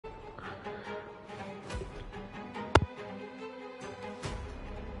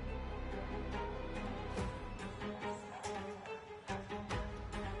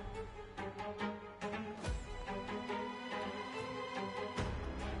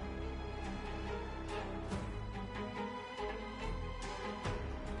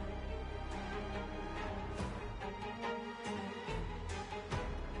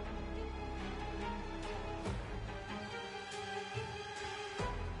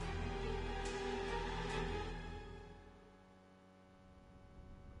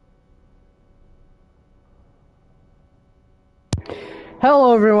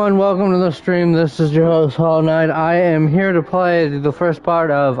Hello everyone, welcome to the stream. This is your host, Hollow Knight. I am here to play the first part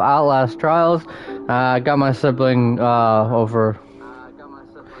of Outlast Trials. I got my sibling over...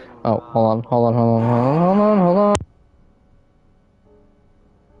 Oh, hold on.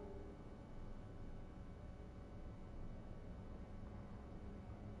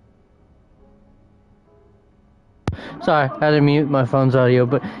 Sorry, I had to mute my phone's audio,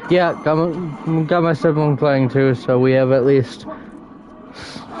 but yeah, got my sibling playing too, so we have at least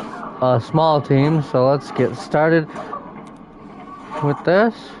a small team, so let's get started with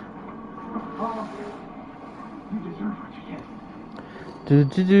this.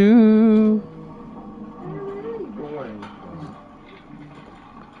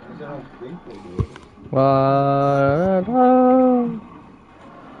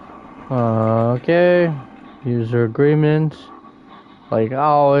 Okay, user agreement, like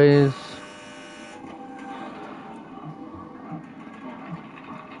always.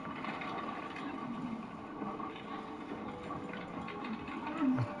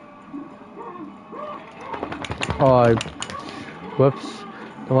 Whoops.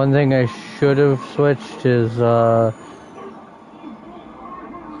 The one thing I should have switched is,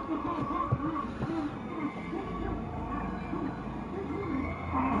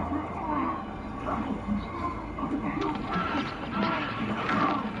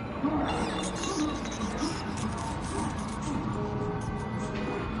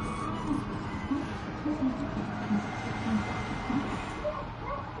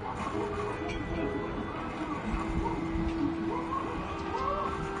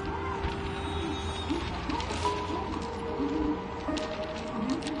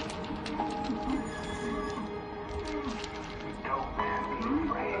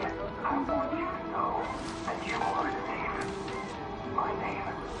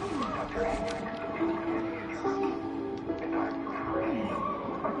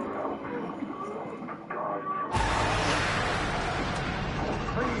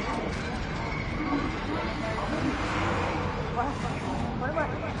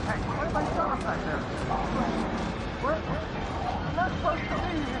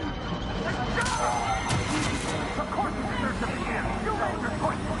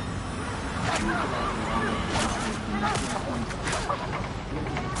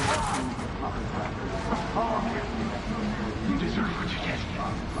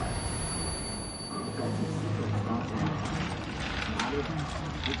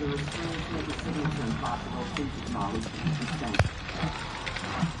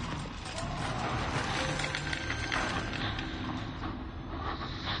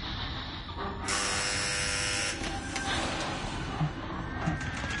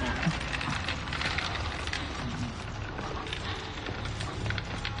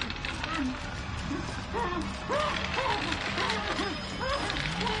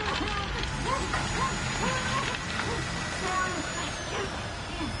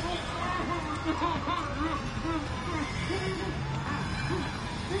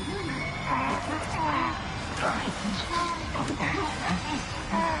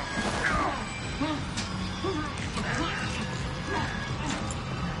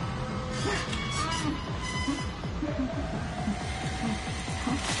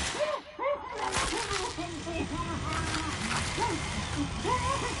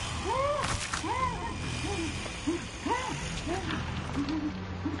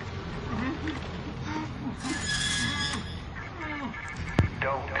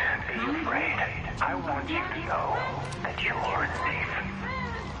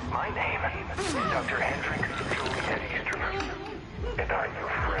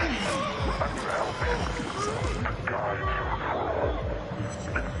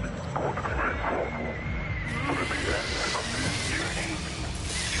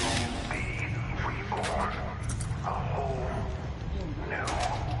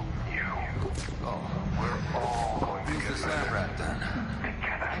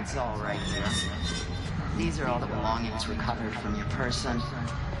 recovered from your person.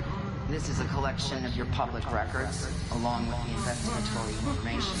 This is a collection of your public records, along with the investigatory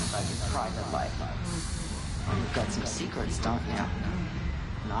information about your private life. Well, you've got some secrets, don't you?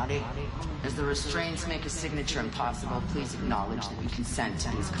 Naughty. As the restraints make a signature impossible, please acknowledge that you consent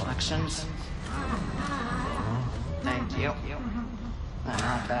to these collections. Thank you.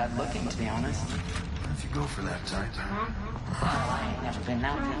 Not bad looking, to be honest. If you go for that type. Well, I ain't never been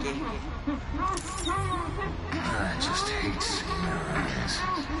that picky. I just hate seeing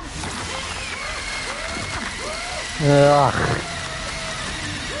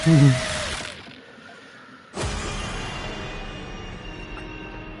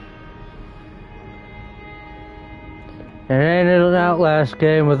It ain't Outlast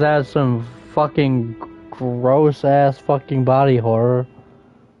game without some fucking gross ass fucking body horror.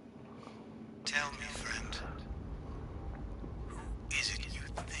 Tell me, friend. Who is it you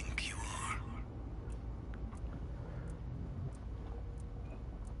think you are?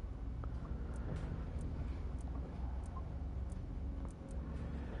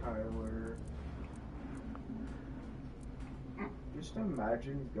 Tyler, just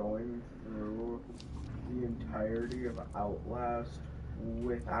imagine going through the entirety of Outlast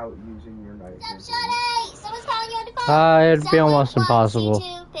without using your night vision. Shawty! Someone's calling you on the phone. It'd be almost impossible.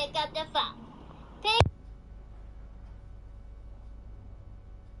 Someone wants you to pick up the phone.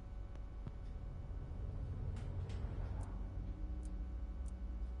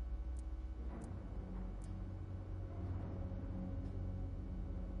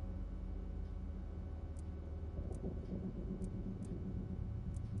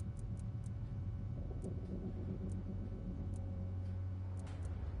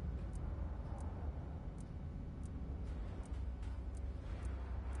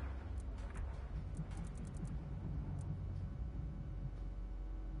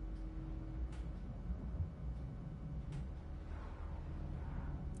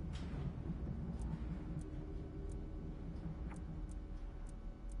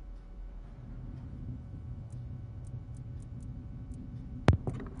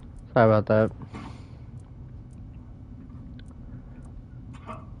 Sorry about that.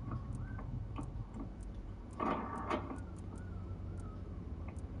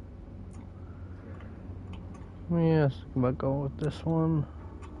 Yes, I'm about to go with this one.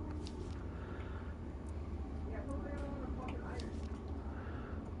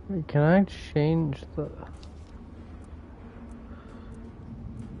 Wait, can I change the...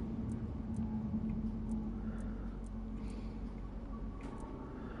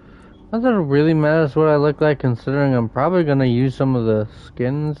 Not that it really matters what I look like, considering I'm probably gonna use some of the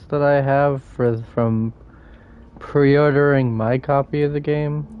skins that I have from pre-ordering my copy of the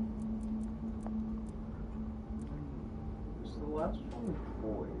game. Is the last one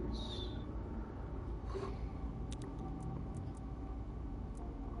boys?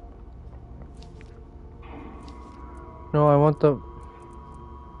 No, I want the...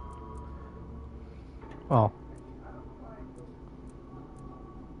 Oh.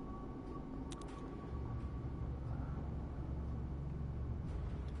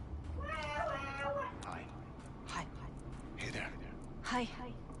 Hi. Hi. Hey there. Hi.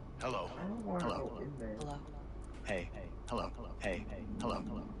 Hello. I don't want to Hello. go in there. Hello. Hey. Hello. Hey. Hello.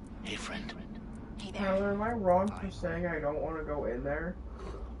 Hey, friend. Hey there. Tyler, am I wrong for saying I don't want to go in there?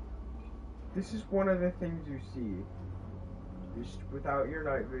 This is one of the things you see. Just without your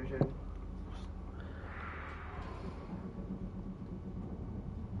night vision.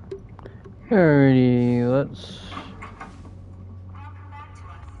 Alrighty, let's...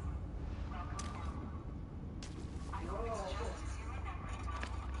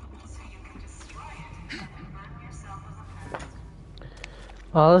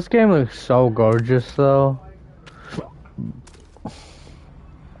 Oh, this game looks so gorgeous, though.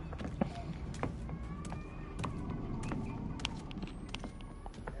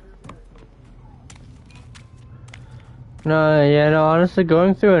 No, honestly,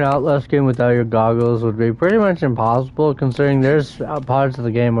 going through an Outlast game without your goggles would be pretty much impossible, considering there's parts of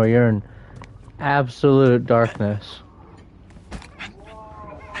the game where you're in absolute darkness.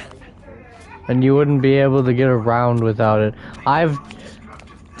 And you wouldn't be able to get around without it. I've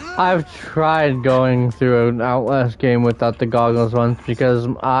tried going through an Outlast game without the goggles once because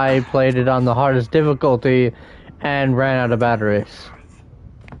I played it on the hardest difficulty and ran out of batteries.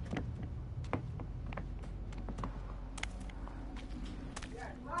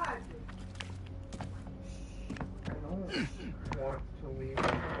 I don't want to leave.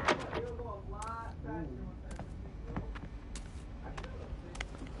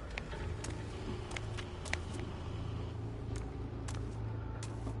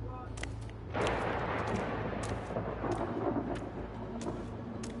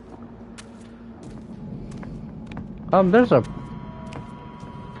 There's a...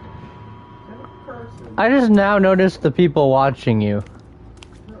 Person. I just now noticed the people watching you.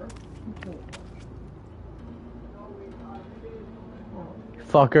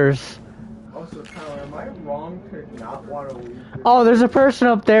 Fuckers. Also, Tyler, am I wrong to not want to leave this? Oh, there's a person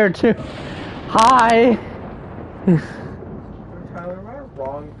up there too. Hi. Tyler, am I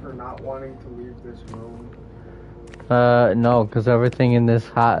wrong for not wanting to leave this room? No, because everything in this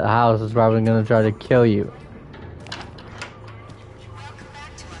house is probably gonna try to kill you. Welcome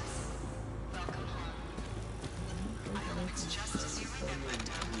back to us. Welcome home. I hope it's just as you remembered,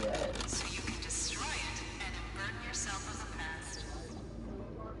 so you can destroy it and unburden yourself of the past.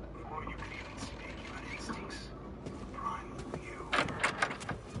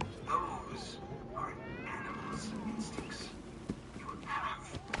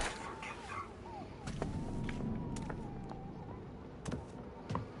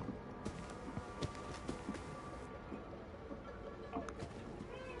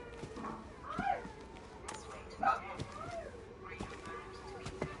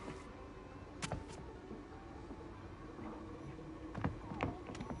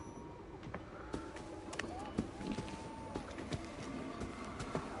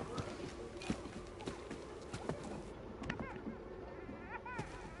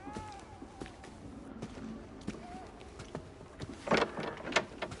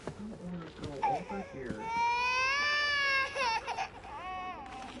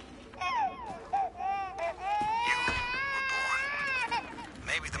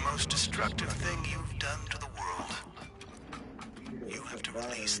 destructive thing you've done to the world. You have to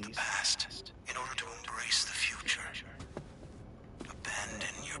release the past in order to embrace the future.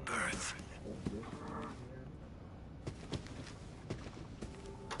 Abandon your birth.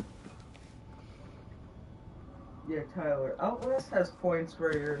 Yeah, Tyler, Outlast has points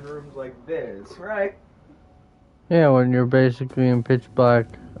where you're in rooms like this, right? Yeah, when you're basically in pitch black,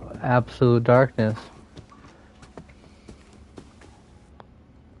 absolute darkness.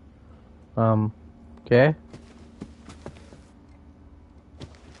 Okay.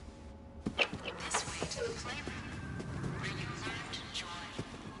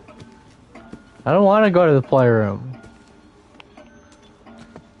 I don't want to go to the playroom.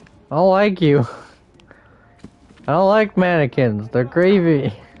 I don't like you. I don't like mannequins. They're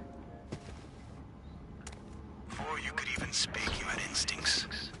gravy. Before you could even speak, you had instincts.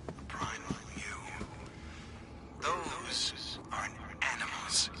 Primal you. Those aren't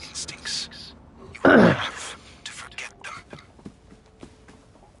animals' instincts. You have to forget them.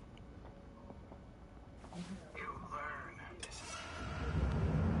 You learn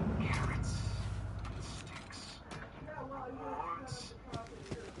carrots, sticks, rewards,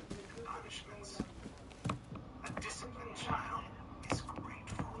 punishments. A disciplined child is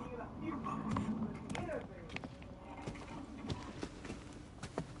grateful for both.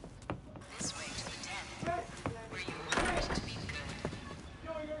 This way to the den, where you learn to be good.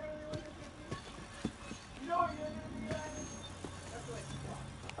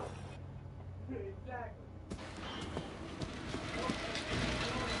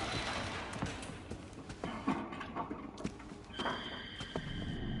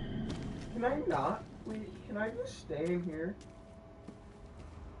 Can I not? Wait, can I just stay in here?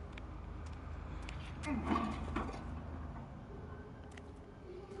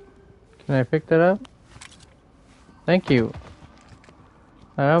 Can I pick that up? Thank you.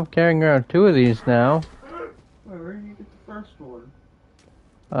 I'm carrying around 2 of these now. Wait, where did you get the first one?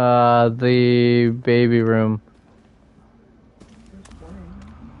 The baby room. There's one.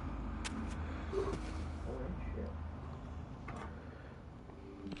 Holy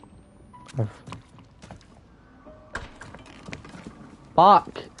shit.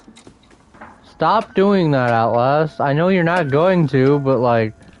 Fuck! Stop doing that, Outlast. I know you're not going to, but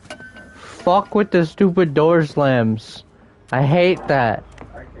like, fuck with the stupid door slams. I hate that.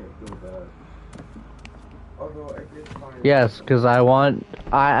 I can't do that. Although I did find. Yes, because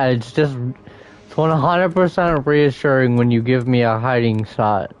it's just, it's 100% reassuring when you give me a hiding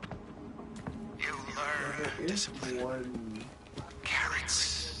shot. You learn There is discipline. one.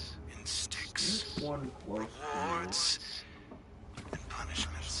 Carrots and sticks. There's one close. Rewards and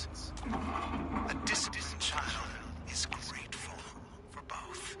punishments. A disciplined child is grateful for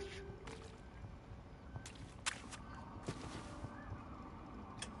both.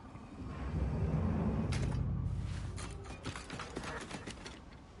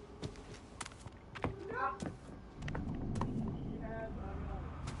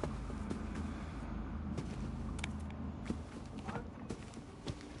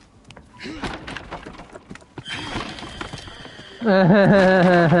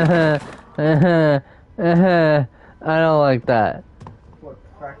 I don't like that. What, the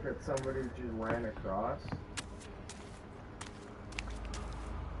fact that somebody just ran across?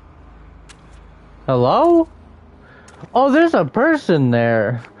 Hello? Oh, there's a person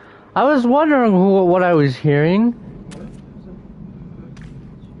there. I was wondering what I was hearing.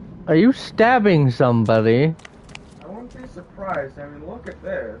 Are you stabbing somebody? I won't be surprised. I mean, look at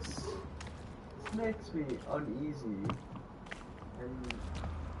this. This makes me uneasy. And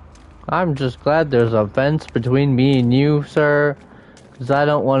I'm just glad there's a fence between me and you, sir. Because I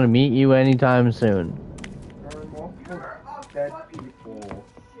don't want to meet you anytime soon. there are multiple dead people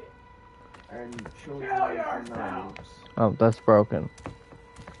and children and knives. Oh, that's broken.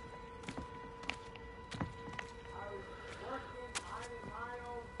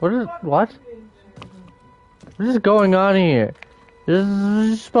 What? What is going on here? This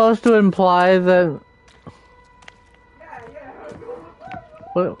is supposed to imply that...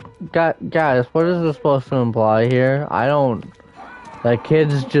 Guys, what is this supposed to imply here? I don't... That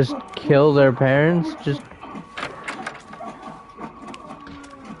kids just kill their parents? Just...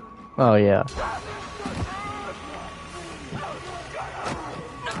 Oh, yeah.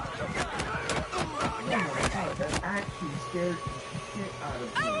 That actually scared the shit out of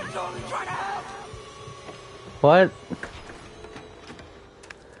me. What?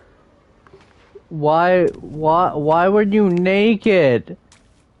 Why were you naked?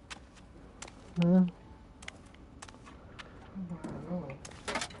 Huh?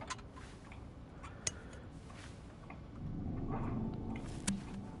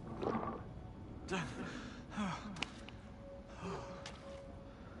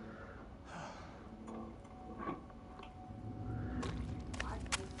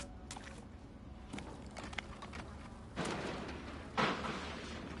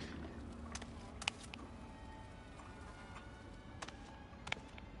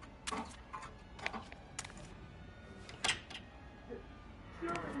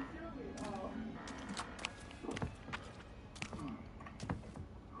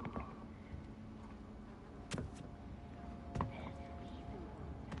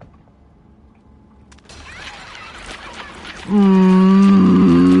 Mm.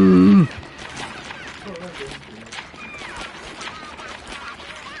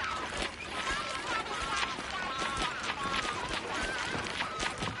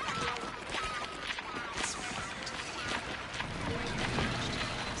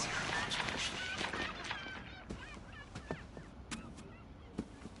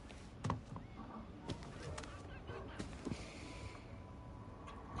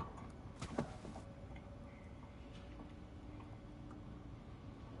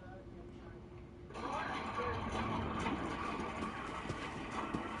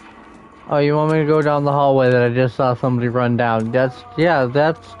 Oh, you want me to go down the hallway that I just saw somebody run down? Yeah,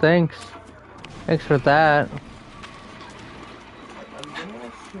 that's, thanks. Thanks for that. I'm gonna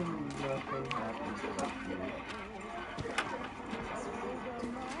assume nothing happens up here.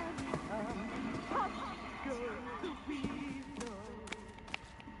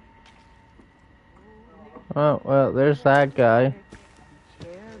 Oh, well, there's that guy. This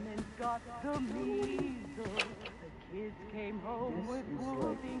is like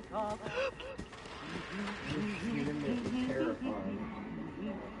legitimately terrifying.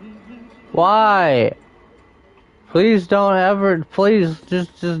 Why? Please don't ever, please,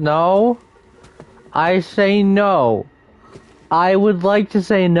 just no. I say no. I would like to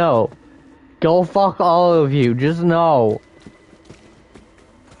say no. Go fuck all of you, just no.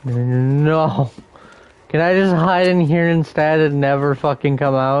 No. Can I just hide in here instead and never fucking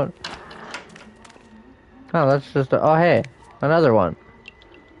come out? Oh, that's just oh hey, another one.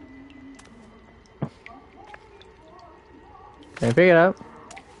 Can I pick it up?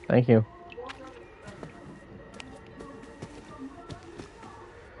 Thank you.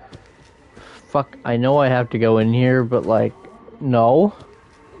 Fuck, I know I have to go in here, but like, no.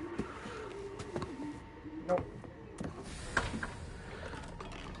 Nope.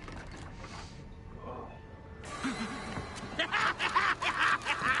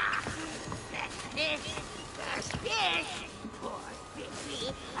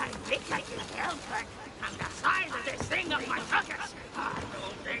 I think I can help, but I'm the size of this thing up my tuckers. I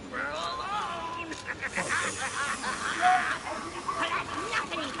don't think we're alone. But that's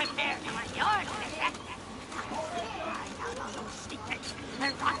nothing compared to what you're saying. Find out all those secrets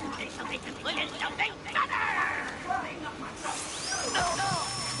and rotten things so they can put in something better.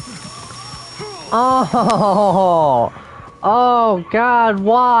 Oh, oh God,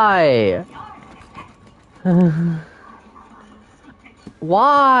 why?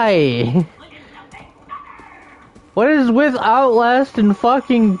 Why? What is with Outlast and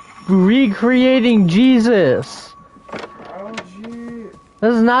fucking recreating Jesus? Oh, gee.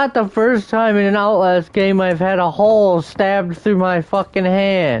 This is not the first time in an Outlast game I've had a hole stabbed through my fucking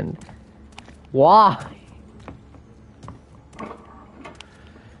hand. Why?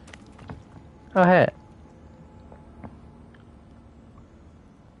 Oh, hey.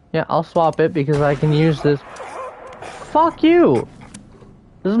 Yeah, I'll swap it because I can use this. Fuck you!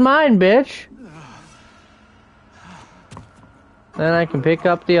 This is mine, bitch! Then I can pick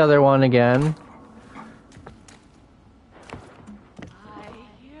up the other one again. I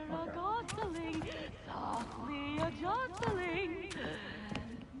hear a jostling, softly a jostling.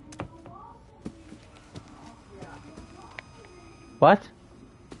 What?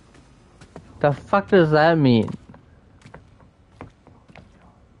 The fuck does that mean?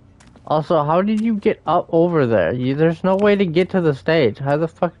 Also, how did you get up over there? There's no way to get to the stage. How the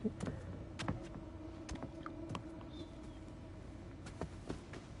fuck?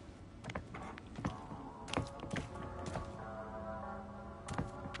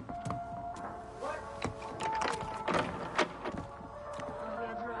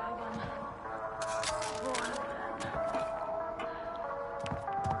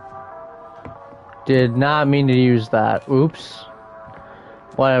 Did not mean to use that. Oops.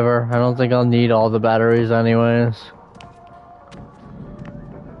 Whatever. I don't think I'll need all the batteries anyways.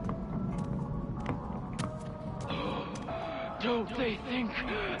 Don't they think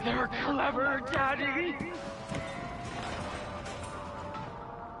they're clever, Daddy?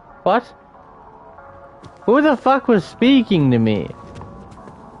 What? Who the fuck was speaking to me?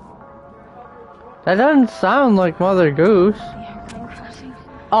 That doesn't sound like Mother Goose.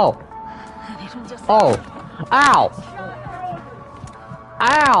 Oh. Oh. Ow!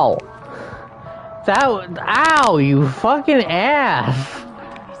 Ow! That was, ow, you fucking ass!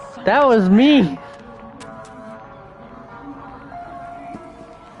 That was me!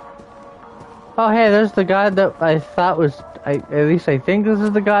 Oh, hey, there's the guy that I thought was... at least I think this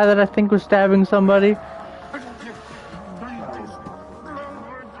is the guy that I think was stabbing somebody.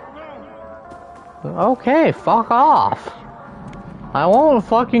 Okay, fuck off. I won't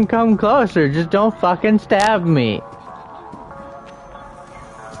fucking come closer, just don't fucking stab me. You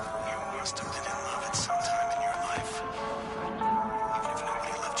must have been in love at some time in your life. Even if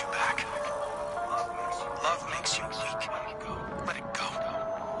nobody loved you back. Love makes you weak. Let it go.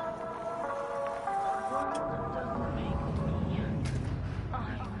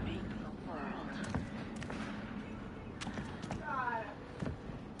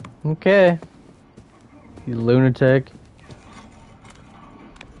 Okay. You lunatic.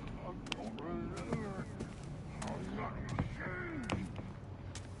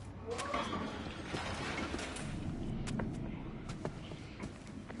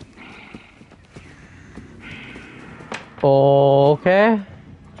 Okay.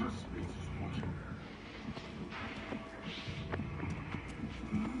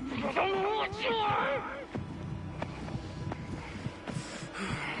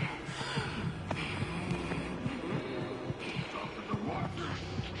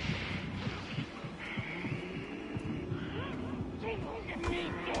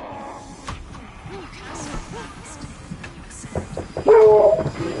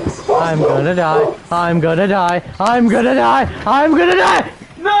 I'm gonna die. I'm gonna die. I'm gonna die. I'm gonna die.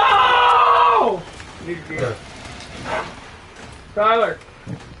 No! Need your gears. Tyler,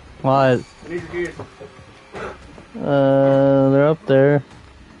 What? I need your gears. They're up there.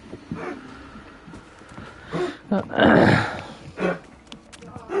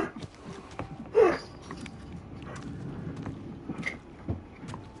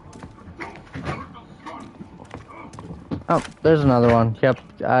 Oh, there's another one. Yep,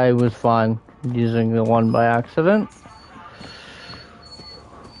 I was fine using the one by accident.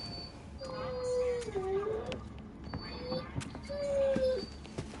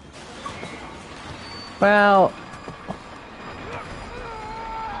 Well...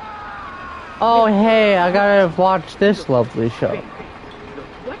 Oh, hey, I gotta watch this lovely show.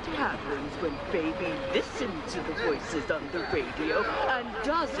 What happens when baby listens to the voices on the radio and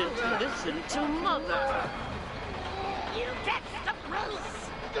doesn't listen to mother? You get the Bruce!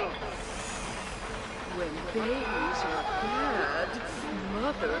 When babies are bad,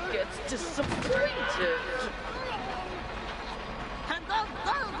 mother gets disappointed.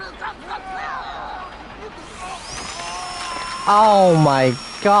 Oh my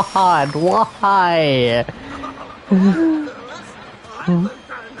god, why?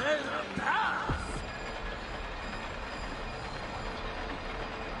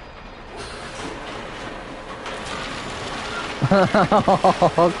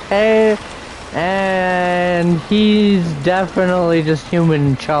 Okay, and he's definitely just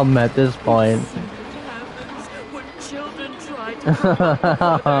human chum at this point. When children try to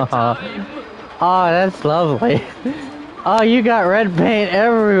Oh, that's lovely. Oh, you got red paint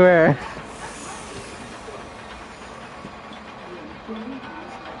everywhere.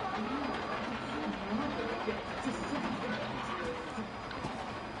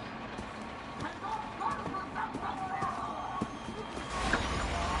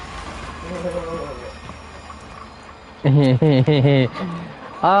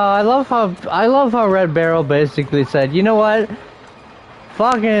 I love how Red Barrel basically said, you know what?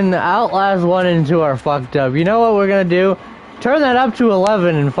 Fucking Outlast 1 and 2 are fucked up. You know what we're gonna do? Turn that up to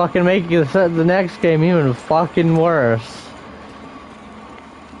 11 and fucking make the next game even fucking worse.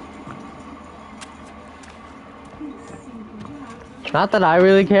 Not that I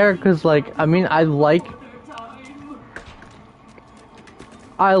really care, cause like, I mean, I love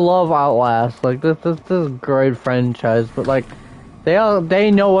Outlast. Like this is a great franchise, but like,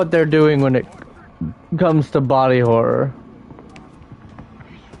 they know what they're doing when it comes to body horror.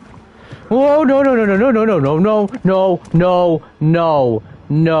 Whoa, no, no, no, no, no, no, no, no, no, no, no, no,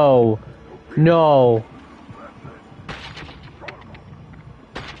 no, no.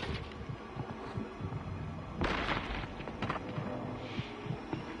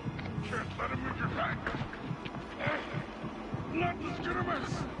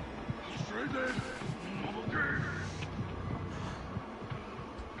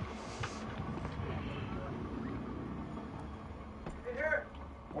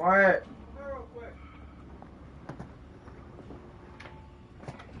 Quiet.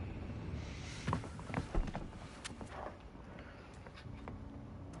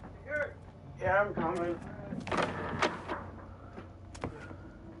 Yeah, I'm coming.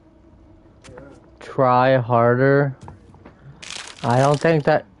 Try harder. I don't think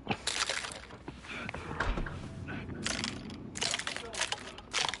that.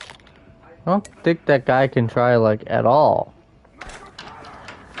 I don't think that guy can try, like, at all.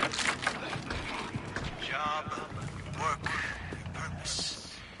 Job, work,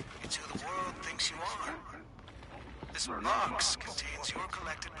 purpose. It's who the world thinks you are. This box contains your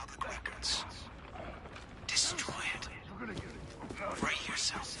collected public records. Destroy it. Free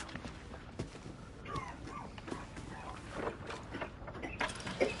yourself.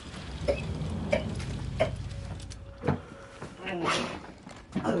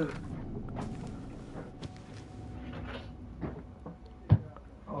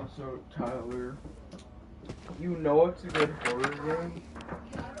 Also, Tyler, you know it's a good horror game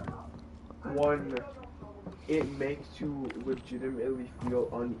when it makes you legitimately feel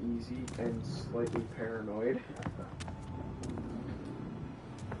uneasy and slightly paranoid.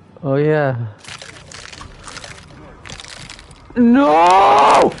 Oh yeah.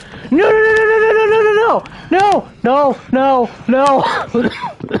 No! No! No! No! No! No! No! No! No! No!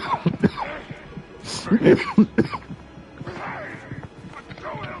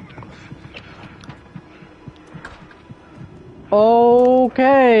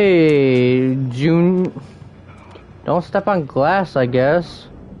 Okay, June. Don't step on glass, I guess.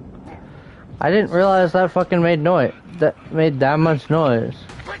 I didn't realize that fucking made noise. That made that much noise.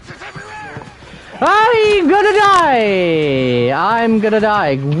 I'm gonna die! I'm gonna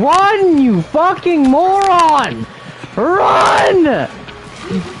die. Run, you fucking moron! Run! Now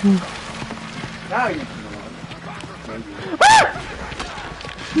you can run.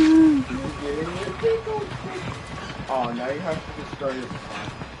 Oh, now you have to just start your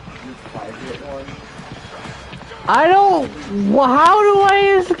private one. I don't. How do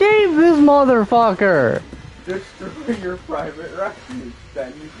I escape this motherfucker? Destroy your private refuge,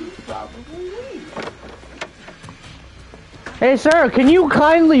 then you can probably leave. Hey, sir, can you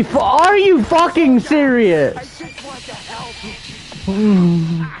kindly? Are you fucking serious? I just want to help.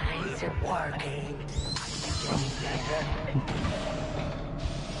 Is it working?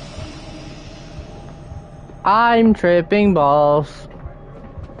 I'm tripping balls.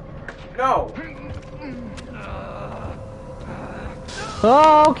 No!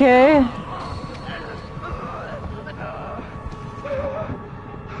 Okay.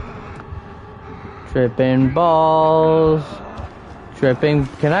 Tripping balls. Tripping.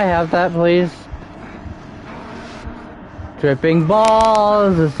 Can I have that, please? Tripping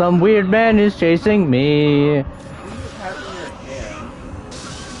balls. Some weird man is chasing me.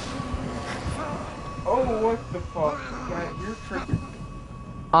 Oh, what the fuck? Yeah, you're tripping.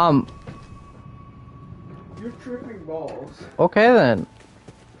 You're tripping balls. Okay then.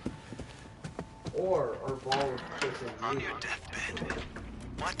 Or our ball is tripping On you. your deathbed,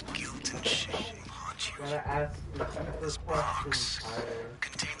 what guilt and shame haunt you? Gotta ask the This box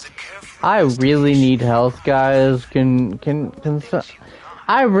contains a careful I really need health, guys.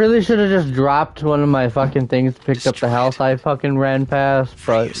 I really should have just dropped one of my fucking things, picked up the health I fucking ran past,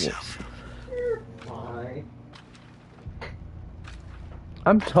 but Why?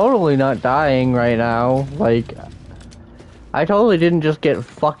 I'm totally not dying right now. Like, I totally didn't just get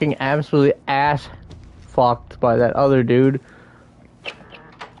fucking absolutely ass fucked by that other dude.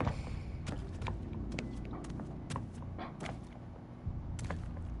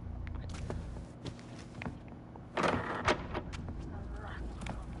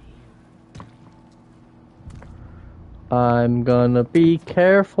 I'm gonna be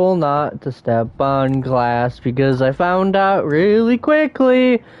careful not to step on glass because I found out really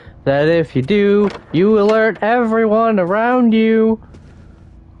quickly that if you do, you alert everyone around you.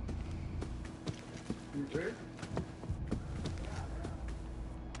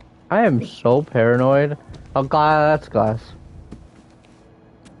 I am so paranoid. Oh, that's glass.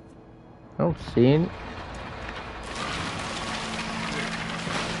 I don't see it.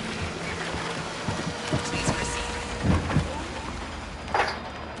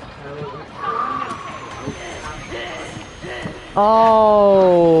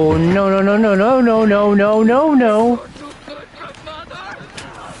 Oh, no, no, no, no, no, no, no, no, no, no.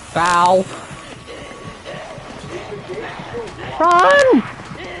 Foul. Run!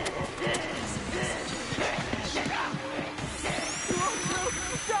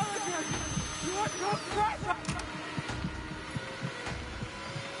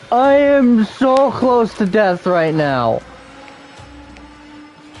 I am so close to death right now.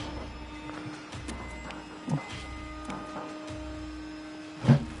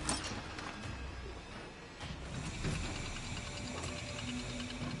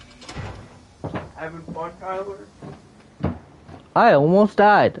 Having fun, Tyler? I almost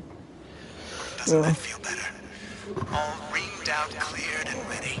died. Doesn't that feel better? All reamed out, cleared, and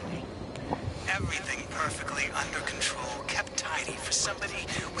ready. everything perfectly under control, kept tidy for somebody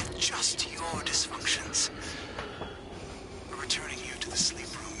with just your dysfunctions. We're returning you to the sleep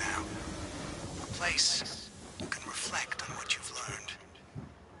room now. A place you can reflect on what you've learned.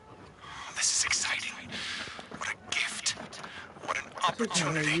 This is exciting. What a gift. What an So,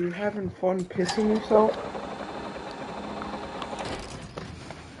 John, are opportunity. you having fun pissing yourself?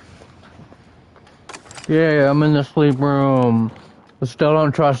 Yeah, I'm in the sleep room. I still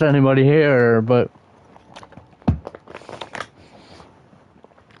don't trust anybody here, but...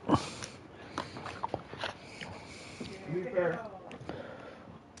 To be fair,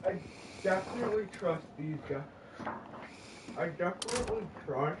 I definitely trust these guys. I definitely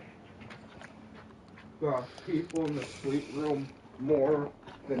trust the people in the sleep room more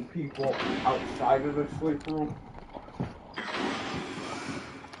than people outside of the sleep room.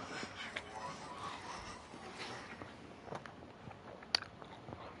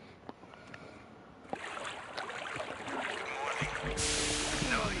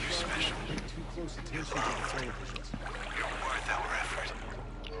 Know that you're special. You're loved. You're worth our effort.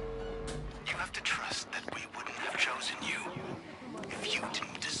 You have to trust that we wouldn't have chosen you if you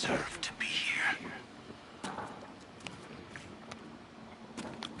didn't deserve to be here.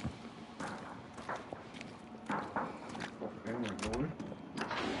 Where am I going?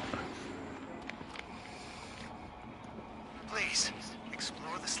 Please,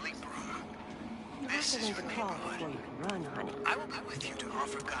 explore the sleep room. This is your neighborhood. I will be with you to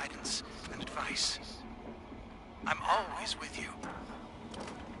offer guidance and advice. I'm always with you.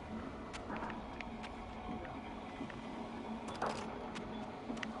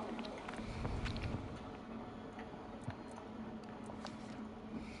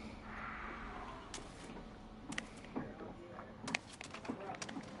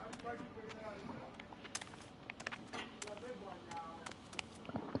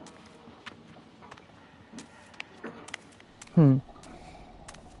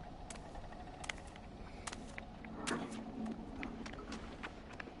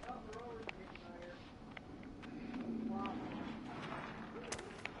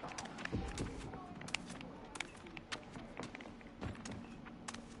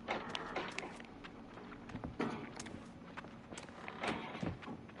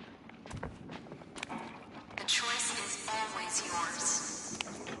 The choice is always yours.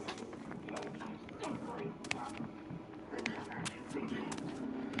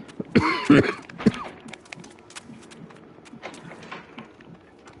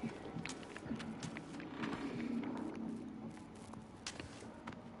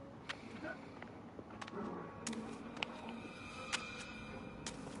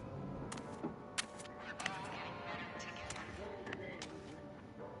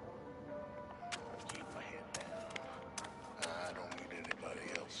 Keep my head down. I don't need anybody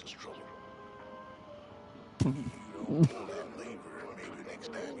else's trouble. You don't pull that lever, and maybe next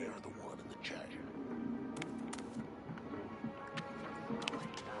time you're the one in the charger.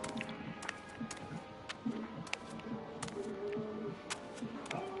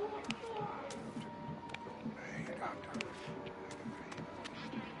 Hey, doctor.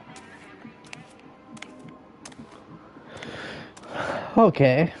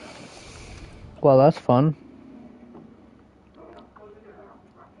 Okay. Well, that's fun.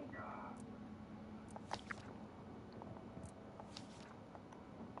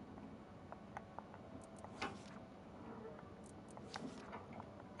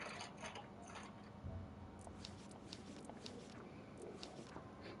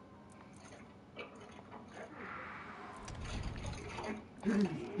 Do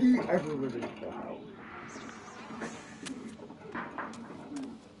you ever live in the house?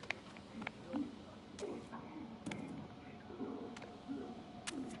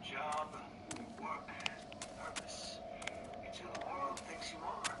 Job, work, purpose. It's who the world thinks you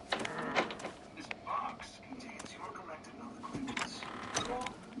are. This box contains your collective other claimants.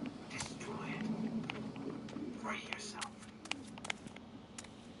 Destroy it. Free yourself.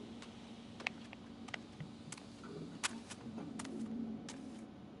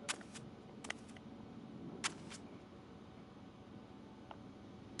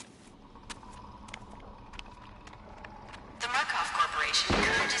 The Murkoff Corporation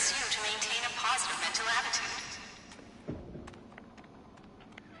encourages you to maintain a positive mental attitude.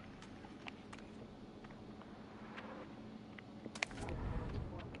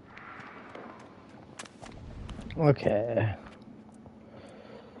 Okay.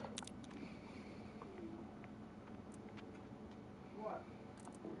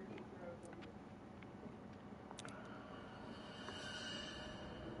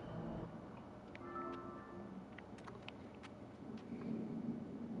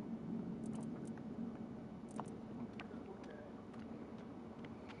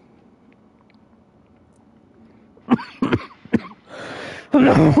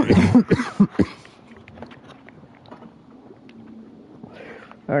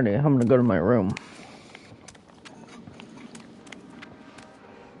 Alrighty, I'm gonna go to my room.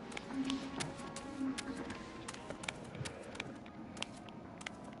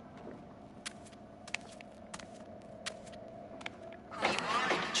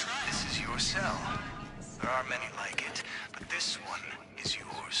 This is your cell. There are many like it, but this one is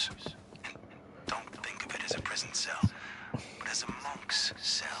yours. And don't think of it as a prison cell, but as a monk's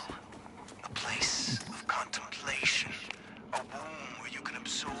cell. A place of contemplation. A womb where you can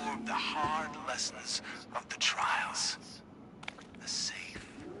absorb the hard lessons of the trials. A safe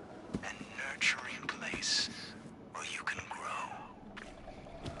and nurturing place where you can grow.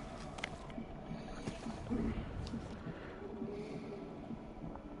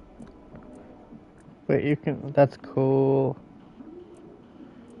 Wait, you can. That's cool.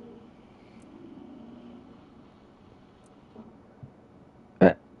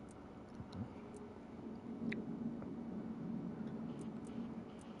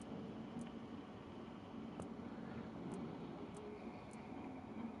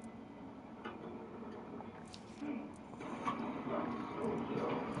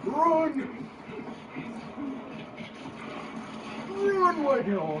 Run! Run like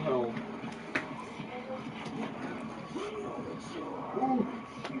all hell. Ooh.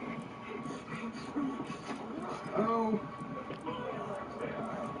 Oh.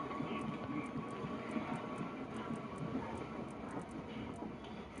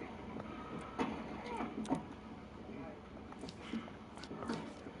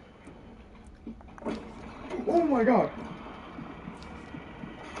 Oh my god.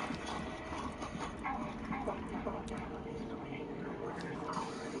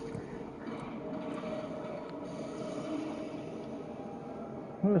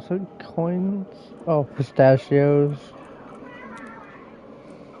 What is it? Coins? Oh, pistachios.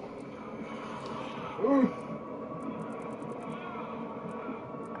 Ooh.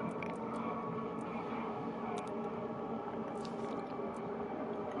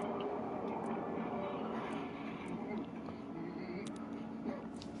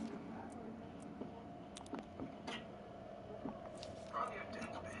 On your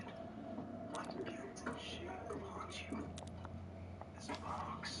deathbed, what guilt and shame will haunt you? This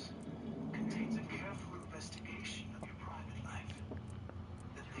box contains a careful investigation of your private life.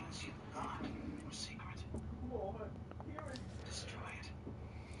 The things you thought were secret. Destroy it.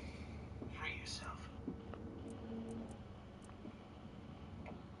 Free yourself.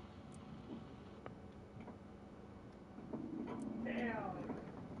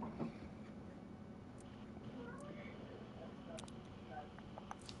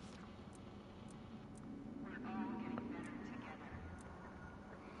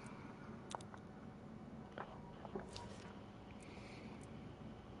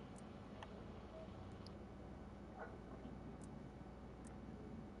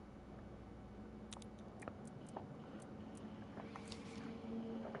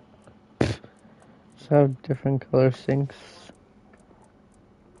 So different color sinks.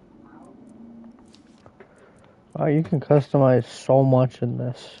 Wow, you can customize so much in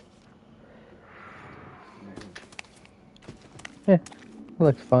this. Yeah, it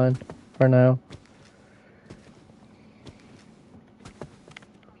looks fine for now.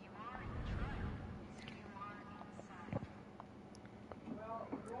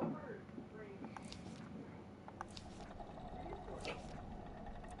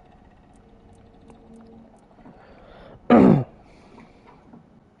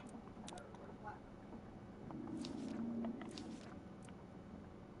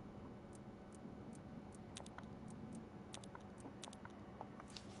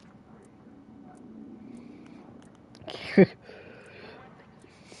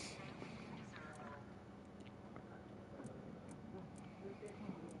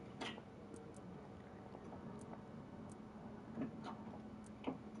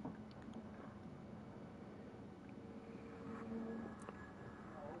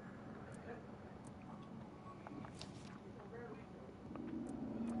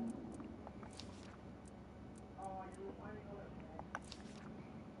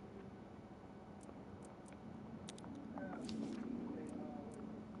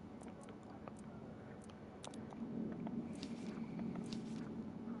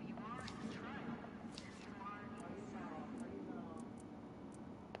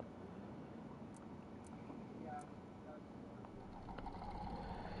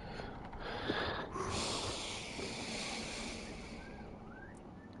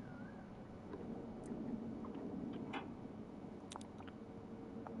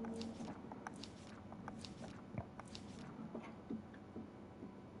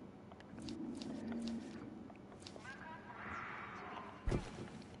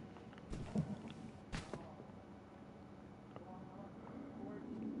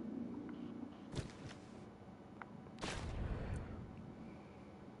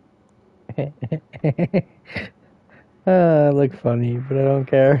 I look funny, but I don't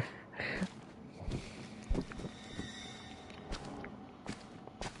care.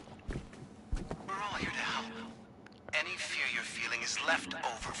 We're all here to help. Any fear you're feeling is left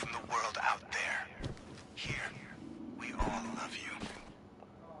over from the world out there. Here, we all love you.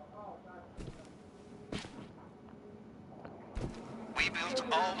 We built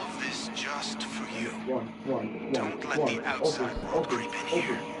all of this just for you. Don't let the outside world creep in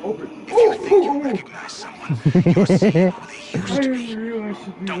here. If you think you recognize someone, you're seeing who they used to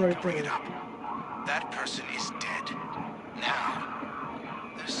be. Don't bring it up. That person is dead. Now,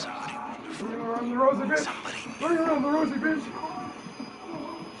 there's somebody wonderful. Somebody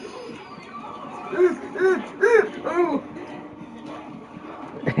new.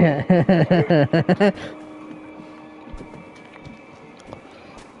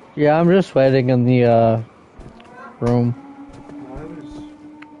 Yeah, I'm just waiting in the room. I was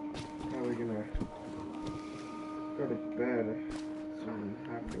probably gonna go to bed soon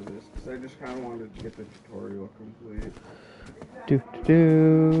after this because I just kind of wanted to get the tutorial complete. The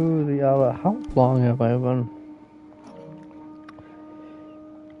how long have I been?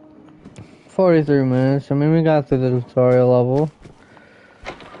 43 minutes. I mean, we got through the tutorial level.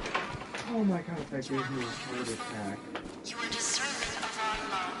 Oh my god, that gave me a heart attack. You are deserving of our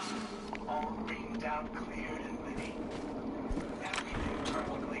love. All beamed out, cleared, and ready. Everything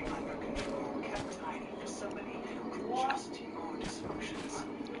perfectly under control, kept tidy for somebody with just your dysfunctions.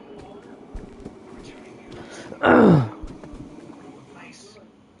 Returning you to the place you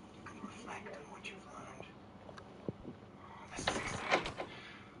can reflect on what you've learned. This is exciting.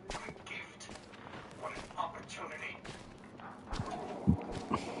 What a gift. What an opportunity.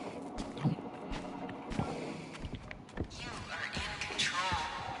 You are in control.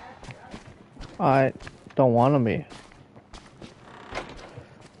 I don't want to be.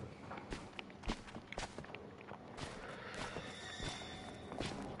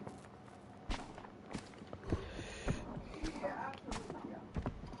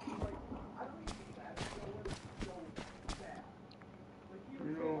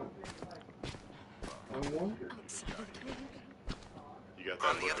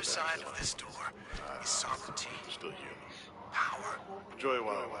 On the other side of this door is sovereignty, power,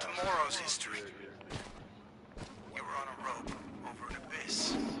 tomorrow's history. You were on a rope over an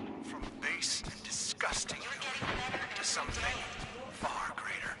abyss, from base and disgusting to something far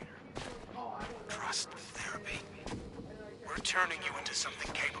greater. Trust therapy. We're turning you into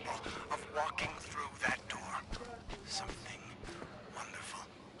something capable of walking through that door. Something wonderful.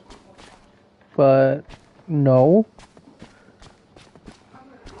 But no.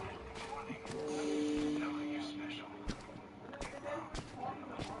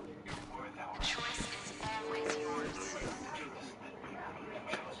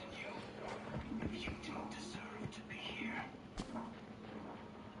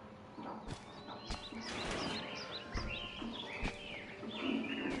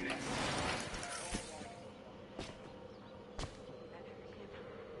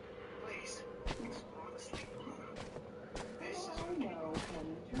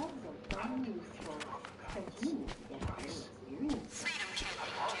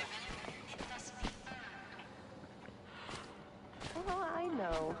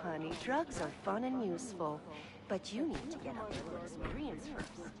 Honey, drugs are fun and useful, but you need to get a little experience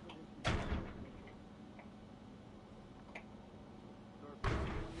first.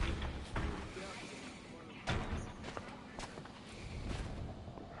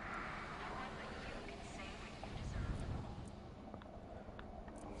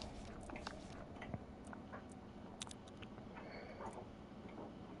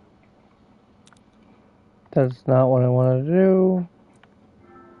 That's not what I want to do.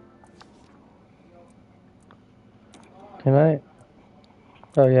 Can I?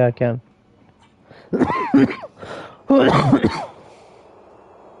 Oh yeah, I can. Tyler,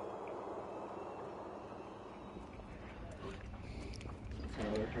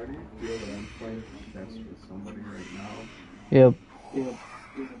 how do you feel that I'm playing chess with somebody right now? Yep.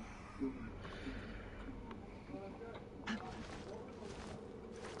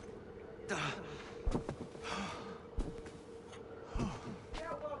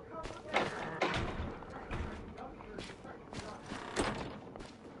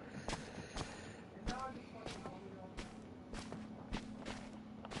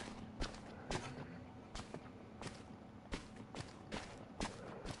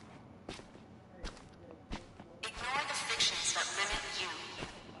 Ignore the fictions that limit you.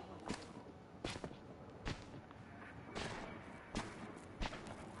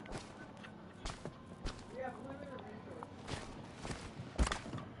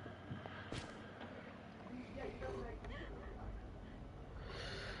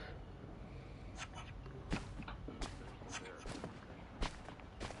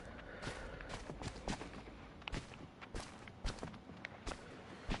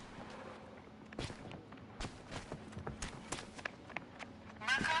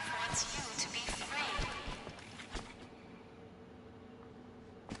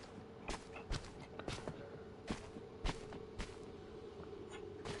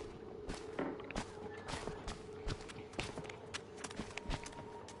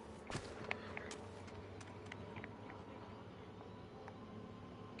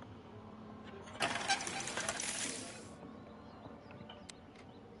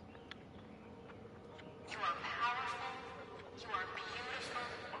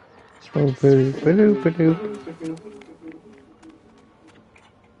 Oh, ba-doop.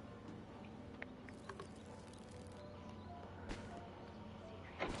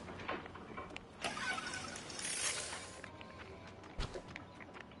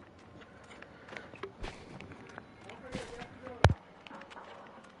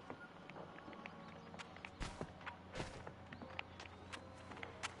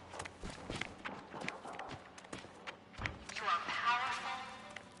 You are powerful,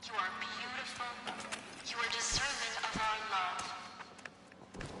 you are beautiful, you are deserving of our love.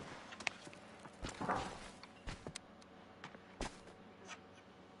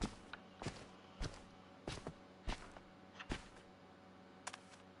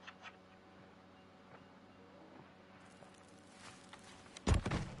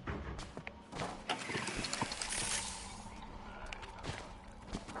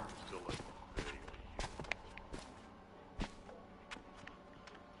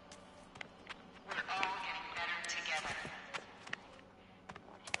 We're all getting better together.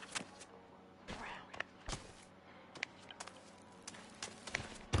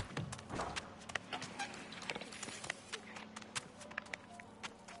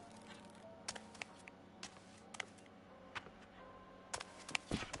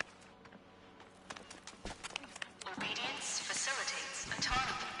 Obedience facilitates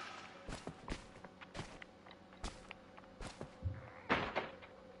autonomy.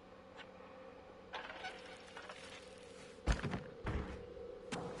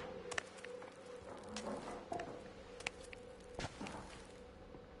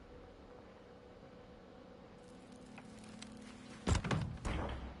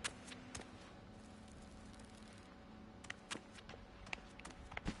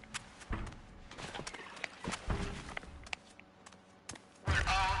 We're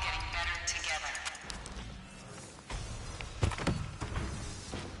all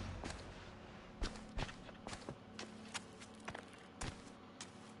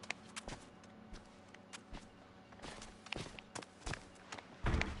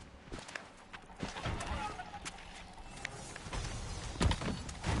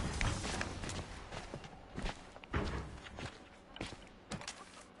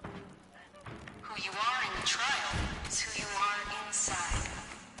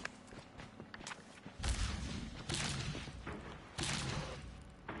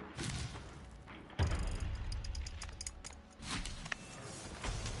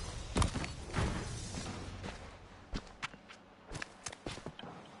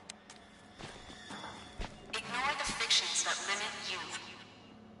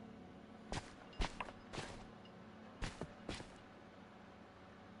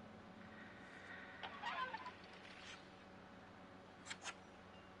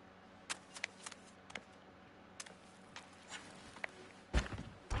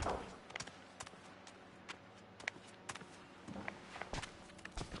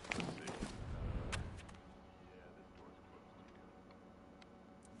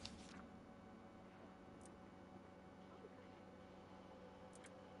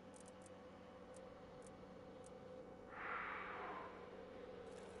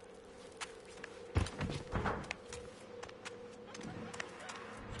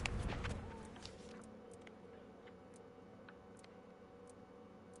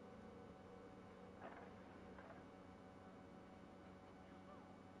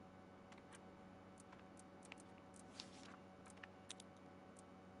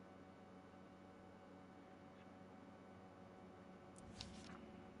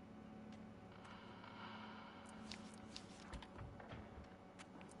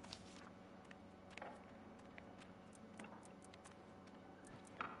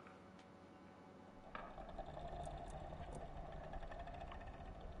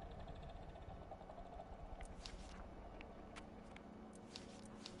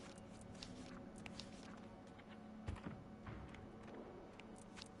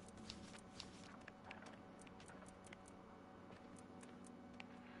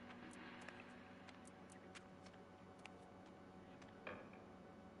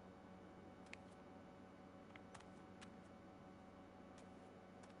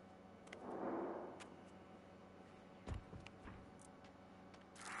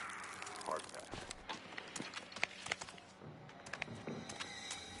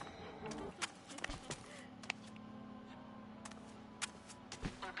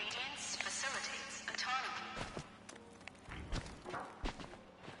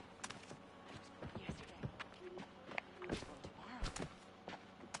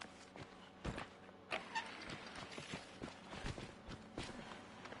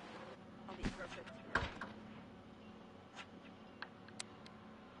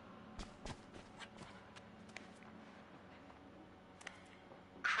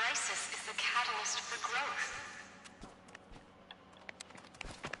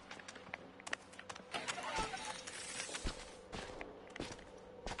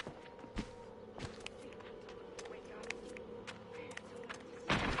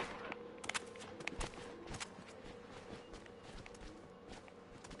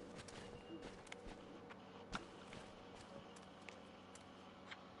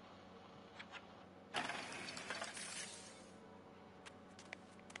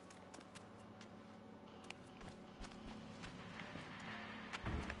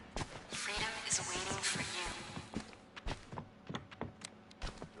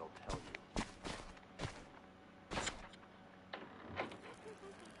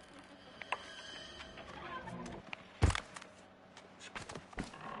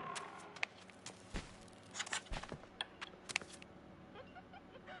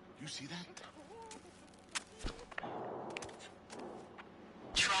see that?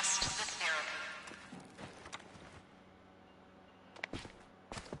 Trust the therapy.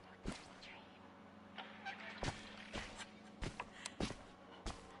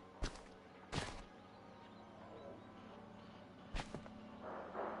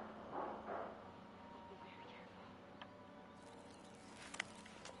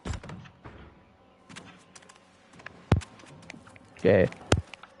 Okay.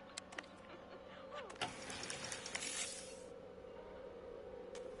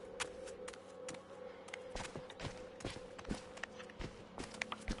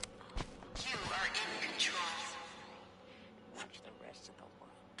 You are in control. Watch the rest of the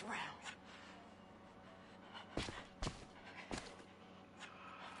world drown.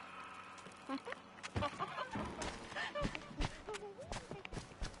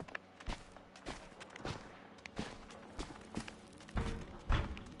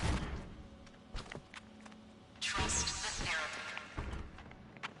 Trust the therapy.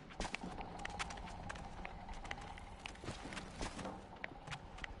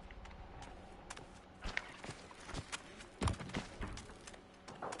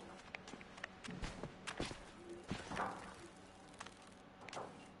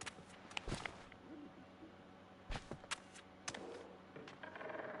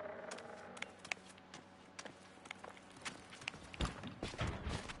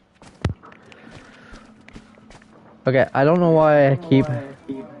 Okay, I don't know why I keep...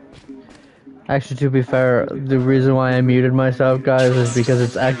 Actually, to be fair, the reason why I muted myself, guys, is because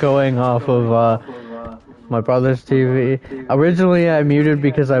it's echoing off of, my brother's TV. Originally, I muted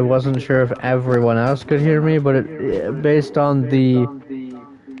because I wasn't sure if everyone else could hear me, but based on the,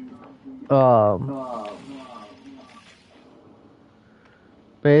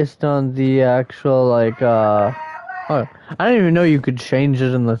 actual, like, oh, I didn't even know you could change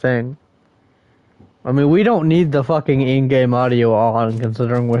it in the thing. I mean, we don't need the fucking in-game audio on,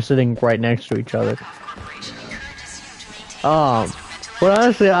 considering we're sitting right next to each other. But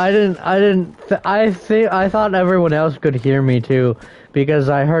honestly, I thought everyone else could hear me too, because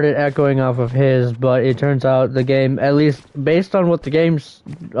I heard it echoing off of his, but it turns out the game, at least based on what the game's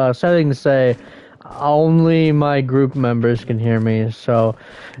settings say, only my group members can hear me, so,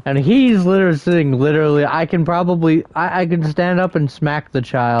 and he's literally, I can stand up and smack the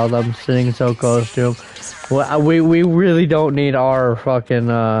child, I'm sitting so close to him. Well, we really don't need our fucking,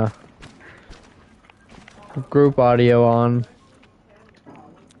 group audio on.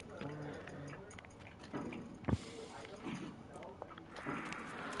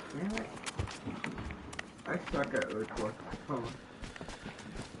 I suck at Outlast.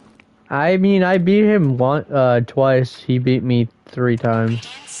 I mean, I beat him twice. He beat me 3 times.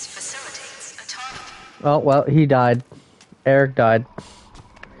 Oh, well, he died. Eric died.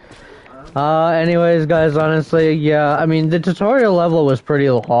 Anyways, guys, honestly, yeah, I mean, the tutorial level was pretty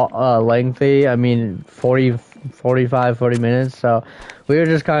lengthy. I mean, 40 minutes, so we were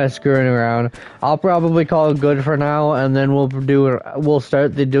just kind of screwing around. I'll probably call it good for now, and then we'll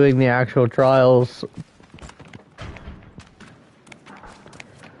start doing the actual trials.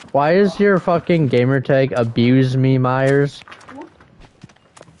 Why is your fucking gamertag abuse me, Myers?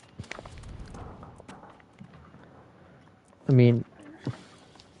 I mean...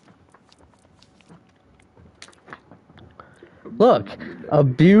 Look!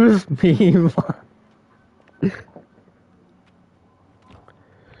 Abuse me.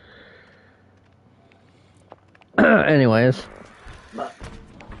 Anyways.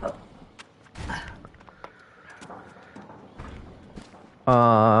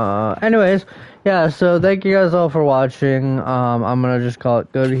 Anyways, yeah, so thank you guys all for watching. I'm gonna just call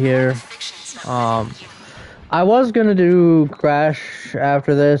it good here. I was gonna do Crash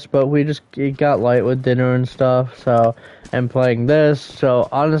after this, but it got light with dinner and stuff, so, and playing this, so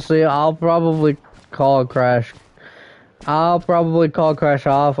honestly, I'll probably call Crash off.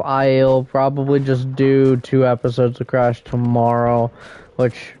 I'll probably just do 2 episodes of Crash tomorrow,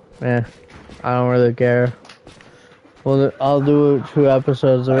 which, I don't really care. Well, I'll do 2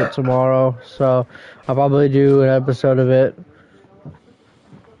 episodes of it tomorrow, so I'll probably do an episode of it.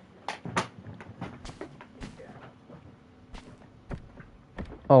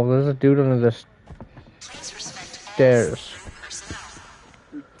 Oh, there's a dude under the stairs.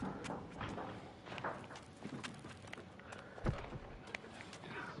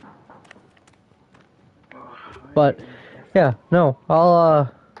 But, yeah, no,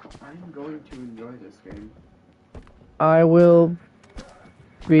 I'm going to enjoy this game. I will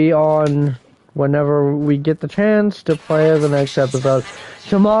be on whenever we get the chance to play the next episode.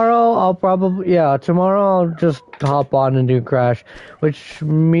 Tomorrow I'll just hop on and do Crash, which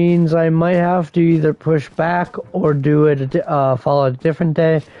means I might have to either push back or do it follow a different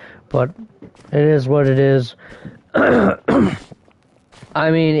day, but it is what it is. I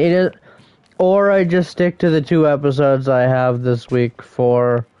mean, it is, or I just stick to the 2 episodes I have this week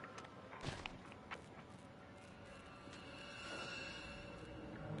for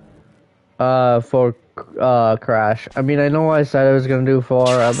Crash. I mean, I know I said I was gonna do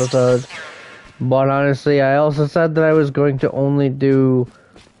 4 episodes, but honestly, I also said that I was going to only do.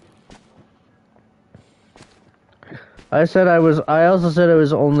 I also said I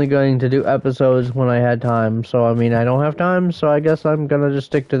was only going to do episodes when I had time. So I mean, I don't have time, so I guess I'm gonna just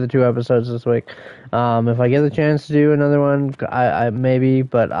stick to the 2 episodes this week. If I get the chance to do another one, I maybe,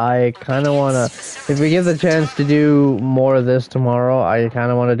 but I kind of wanna. If we get the chance to do more of this tomorrow, I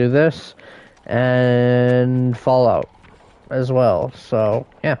kind of want to do this and Fallout as well. So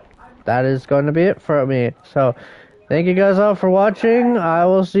yeah, that is going to be it for me. So thank you guys all for watching. I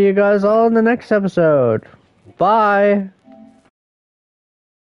will see you guys all in the next episode. Bye.